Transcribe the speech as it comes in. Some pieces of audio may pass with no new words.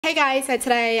Hey guys, so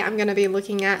today I'm going to be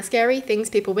looking at scary things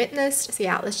people witnessed. So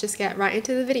yeah, let's just get right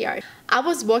into the video. I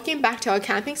was walking back to our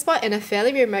camping spot in a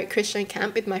fairly remote Christian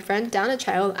camp with my friend down a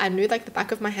trail I knew like the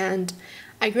back of my hand.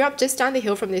 I grew up just down the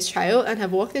hill from this trail and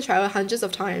have walked the trail hundreds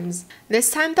of times.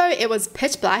 This time though, it was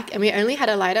pitch black and we only had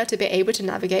a lighter to be able to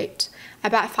navigate.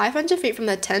 About 500 feet from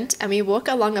the tent, and we walk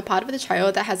along a part of the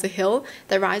trail that has a hill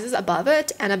that rises above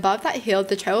it, and above that hill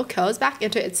the trail curls back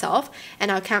into itself and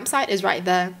our campsite is right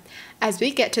there. As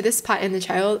we get to this part in the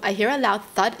trail, I hear a loud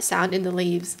thud sound in the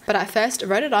leaves, but I first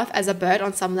wrote it off as a bird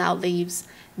on some loud leaves.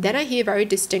 Then I hear very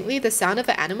distinctly the sound of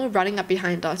an animal running up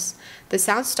behind us. The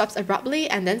sound stops abruptly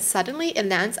and then suddenly it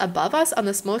lands above us on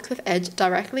the small cliff edge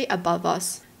directly above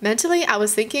us. Mentally, I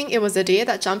was thinking it was a deer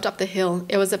that jumped up the hill.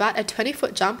 It was about a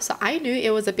 20-foot jump, so I knew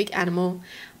it was a big animal.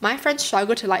 My friend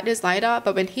struggled to light his lighter,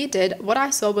 but when he did, what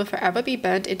I saw will forever be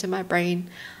burnt into my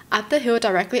brain. Up the hill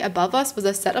directly above us was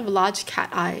a set of large cat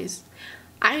eyes.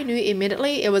 I knew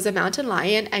immediately it was a mountain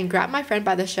lion and grabbed my friend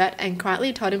by the shirt and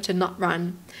quietly told him to not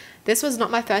run. This was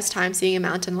not my first time seeing a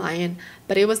mountain lion,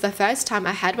 but it was the first time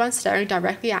I had one staring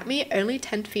directly at me only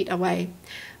 10 feet away.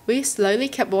 We slowly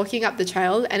kept walking up the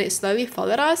trail and it slowly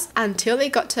followed us until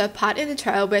it got to a part in the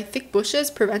trail where thick bushes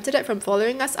prevented it from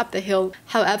following us up the hill.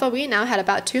 However, we now had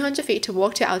about 200 feet to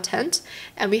walk to our tent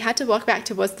and we had to walk back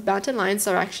towards the mountain lion's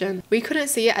direction. We couldn't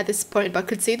see it at this point but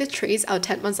could see the trees our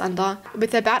tent was under.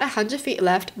 With about 100 feet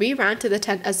left, we ran to the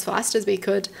tent as fast as we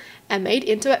could and made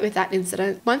into it without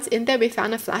incident. Once in there, we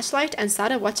found a flashlight and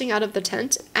started watching out of the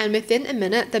tent, and within a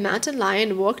minute the mountain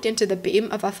lion walked into the beam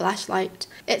of our flashlight.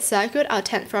 It circled our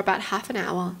tent for about half an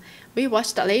hour. We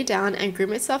watched it lay down and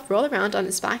groom itself roll around on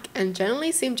its back and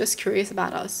generally seemed just curious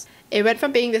about us. It went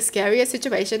from being the scariest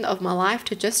situation of my life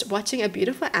to just watching a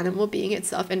beautiful animal being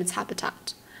itself in its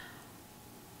habitat.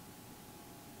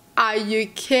 Are you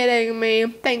kidding me?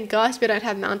 Thank gosh we don't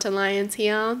have mountain lions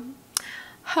here.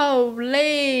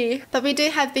 Holy! But we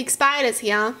do have big spiders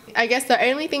here. I guess the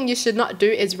only thing you should not do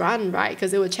is run, right?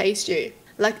 Because it will chase you.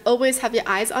 Like always have your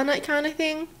eyes on it kind of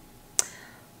thing.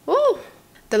 Woo!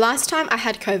 The last time I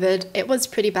had COVID, it was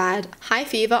pretty bad. High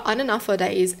fever on and off for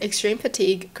days, extreme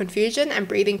fatigue, confusion and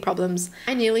breathing problems.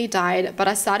 I nearly died, but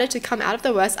I started to come out of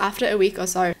the worst after a week or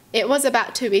so. It was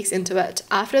about 2 weeks into it,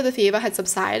 after the fever had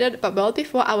subsided, but well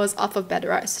before I was off of bed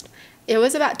rest. It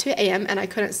was about 2 a.m. and I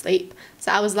couldn't sleep,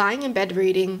 so I was lying in bed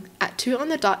reading. At 2 on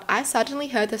the dot, I suddenly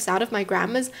heard the sound of my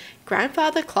grandma's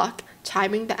grandfather clock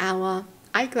chiming the hour.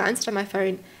 I glanced at my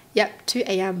phone. Yep, 2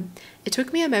 a.m. It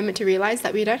took me a moment to realize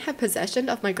that we don't have possession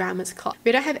of my grandma's clock.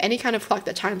 We don't have any kind of clock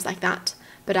that chimes like that.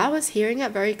 But I was hearing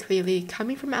it very clearly,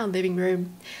 coming from our living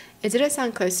room. It didn't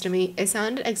sound close to me. It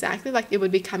sounded exactly like it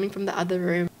would be coming from the other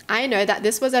room. I know that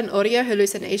this was an audio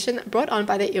hallucination brought on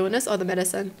by the illness or the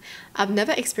medicine. I've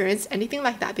never experienced anything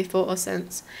like that before or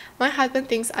since. My husband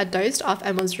thinks I dozed off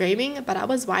and was dreaming, but I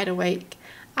was wide awake.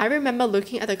 I remember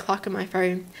looking at the clock on my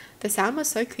phone. The sound was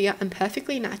so clear and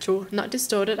perfectly natural, not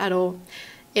distorted at all.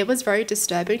 It was very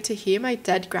disturbing to hear my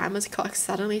dead grandma's clock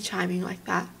suddenly chiming like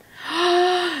that.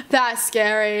 That's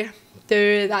scary.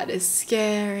 Dude, that is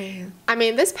scary. I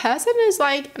mean, this person is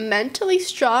like mentally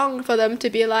strong for them to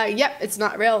be like, yep, it's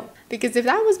not real. Because if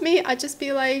that was me, I'd just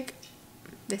be like,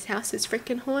 this house is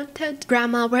freaking haunted.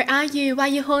 Grandma, where are you? Why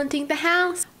are you haunting the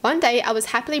house? One day, I was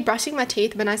happily brushing my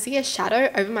teeth when I see a shadow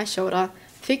over my shoulder.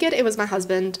 Figured it was my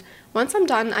husband. Once I'm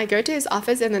done, I go to his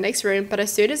office in the next room, but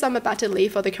as soon as I'm about to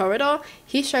leave for the corridor,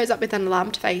 he shows up with an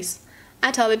alarmed face.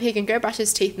 I tell him he can go brush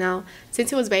his teeth now, since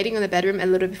he was waiting in the bedroom a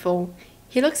little before.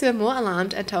 He looks even more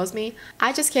alarmed and tells me,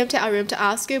 I just came to our room to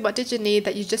ask you what did you need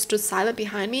that you just stood silent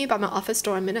behind me by my office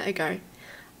door a minute ago.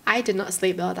 I did not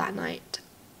sleep well that night.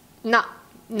 No.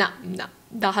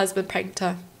 The husband pranked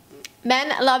her.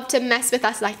 Men love to mess with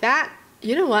us like that.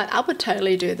 You know what? I would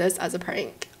totally do this as a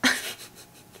prank.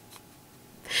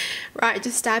 Right,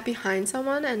 just stand behind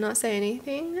someone and not say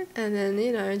anything and then,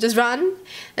 you know, just run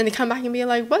and then come back and be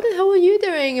like, what the hell were you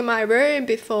doing in my room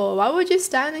before? Why were you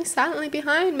standing silently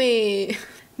behind me?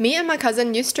 Me and my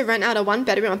cousin used to rent out a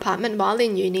 1-bedroom apartment while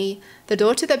in uni. The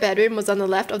door to the bedroom was on the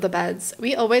left of the beds.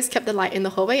 We always kept the light in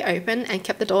the hallway open and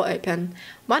kept the door open.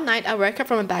 One night I woke up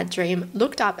from a bad dream,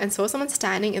 looked up and saw someone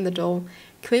standing in the door.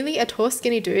 Clearly a tall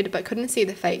skinny dude but couldn't see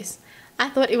the face. I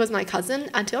thought it was my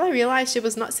cousin until I realized she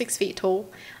was not 6 feet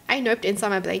tall. I noped inside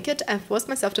my blanket and forced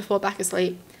myself to fall back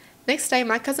asleep. Next day,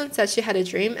 my cousin said she had a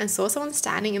dream and saw someone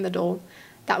standing in the door.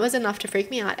 That was enough to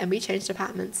freak me out and we changed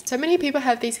apartments. So many people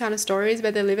have these kind of stories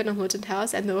where they live in a haunted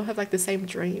house and they all have like the same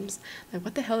dreams. Like,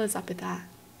 what the hell is up with that?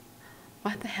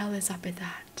 What the hell is up with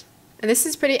that? And this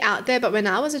is pretty out there, but when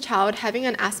I was a child having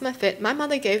an asthma fit, my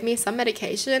mother gave me some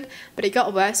medication, but it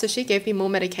got worse, so she gave me more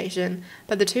medication.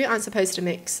 But the two aren't supposed to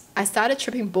mix. I started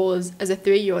tripping balls as a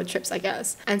 3-year-old trips, I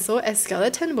guess, and saw a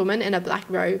skeleton woman in a black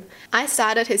robe. I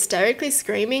started hysterically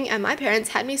screaming, and my parents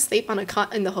had me sleep on a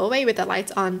cot in the hallway with the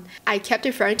lights on. I kept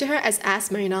referring to her as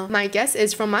Ass Mona. My guess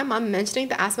is from my mum mentioning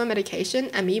the asthma medication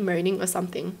and me moaning or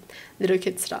something. Little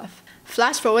kid stuff.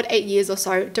 Flash forward 8 years or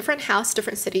so, different house,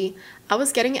 different city. I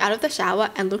was getting out of the shower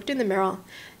and looked in the mirror.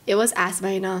 It was Ass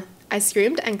Mona. I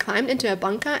screamed and climbed into a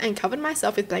bunker and covered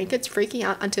myself with blankets, freaking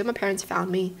out until my parents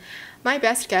found me. My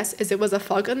best guess is it was a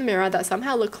fog on the mirror that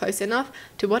somehow looked close enough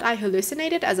to what I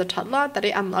hallucinated as a toddler that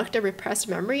it unlocked a repressed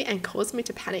memory and caused me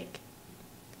to panic.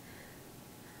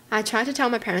 I tried to tell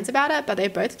my parents about it, but they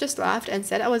both just laughed and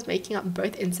said I was making up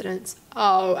both incidents.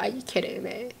 Oh, are you kidding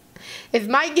me? If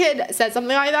my kid said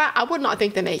something like that, I would not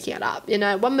think they're making it up. You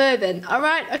know, we're moving.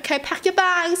 Alright, okay, pack your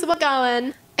bags, we're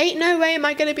going. Ain't no way am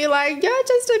I gonna be like, you're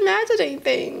just imagining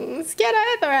things. Get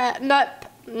over it.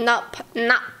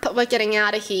 Nope, we're getting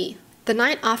out of here. The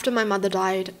night after my mother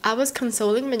died, I was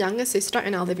consoling my younger sister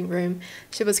in our living room.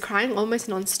 She was crying almost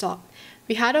non-stop.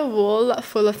 We had a wall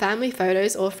full of family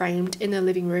photos all framed in the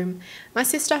living room. My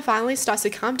sister finally starts to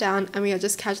calm down and we are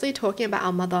just casually talking about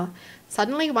our mother.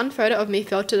 Suddenly, one photo of me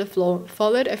fell to the floor,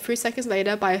 followed a few seconds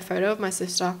later by a photo of my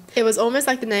sister. It was almost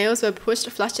like the nails were pushed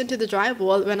flush into the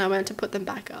drywall when I went to put them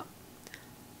back up.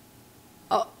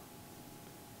 Oh.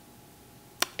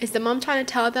 Is the mom trying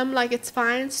to tell them, like, it's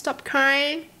fine, stop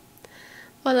crying?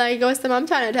 Or like, what's the mom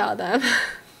trying to tell them?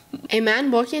 A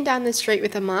man walking down the street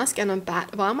with a mask and a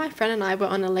bat while my friend and I were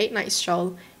on a late night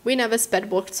stroll. We never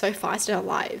sped walked so fast in our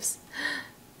lives.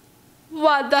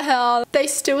 What the hell? They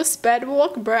still sped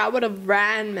walk? Bro, I would have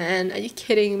ran, man. Are you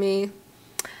kidding me?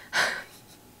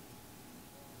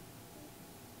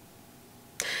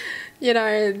 You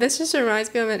know, this just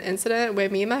reminds me of an incident where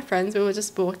me and my friends, we were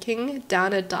just walking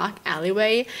down a dark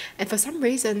alleyway and for some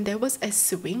reason there was a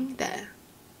swing there.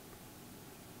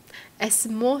 A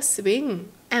small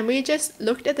swing. And we just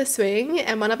looked at the swing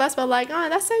and one of us were like, oh,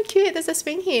 that's so cute, there's a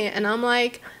swing here. And I'm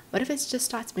like, what if it just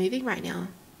starts moving right now?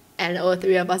 And all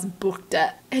three of us booked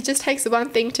it. It just takes one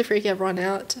thing to freak everyone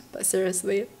out. But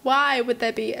seriously, why would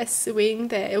there be a swing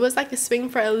there? It was like a swing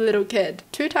for a little kid.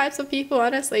 Two types of people,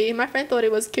 honestly. My friend thought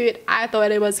it was cute. I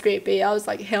thought it was creepy. I was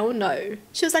like, hell no.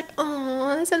 She was like,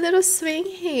 oh, there's a little swing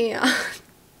here.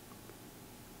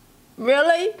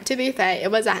 Really? To be fair, it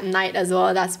was at night as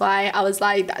well. That's why I was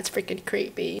like, that's freaking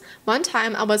creepy. One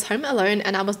time I was home alone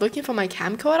and I was looking for my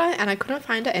camcorder and I couldn't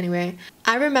find it anywhere.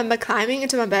 I remember climbing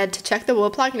into my bed to check the wall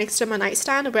plug next to my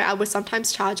nightstand where I would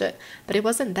sometimes charge it, but it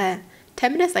wasn't there.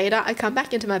 10 minutes later, I come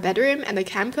back into my bedroom and the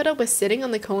camcorder was sitting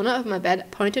on the corner of my bed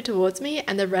pointed towards me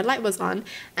and the red light was on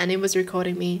and it was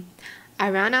recording me. I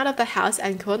ran out of the house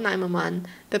and called 911.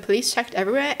 The police checked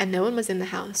everywhere and no one was in the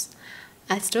house.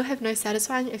 I still have no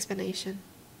satisfying explanation.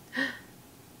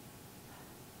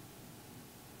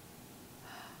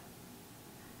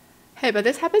 Hey, but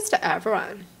this happens to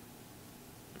everyone.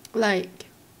 Like,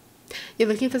 you're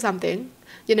looking for something.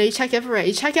 You know, you check everywhere.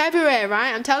 You check everywhere,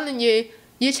 right? I'm telling you,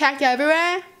 you check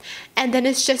everywhere. And then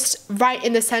it's just right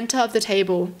in the center of the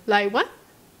table. Like, what?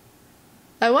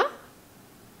 Like, what?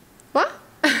 What?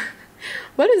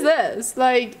 What is this?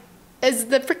 Like, is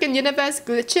the freaking universe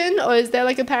glitching or is there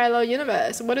like a parallel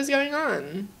universe? What is going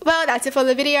on? Well, that's it for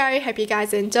the video. Hope you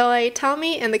guys enjoyed. Tell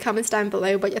me in the comments down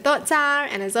below what your thoughts are.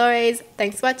 And as always,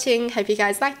 thanks for watching. Hope you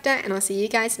guys liked it and I'll see you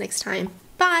guys next time.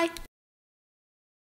 Bye!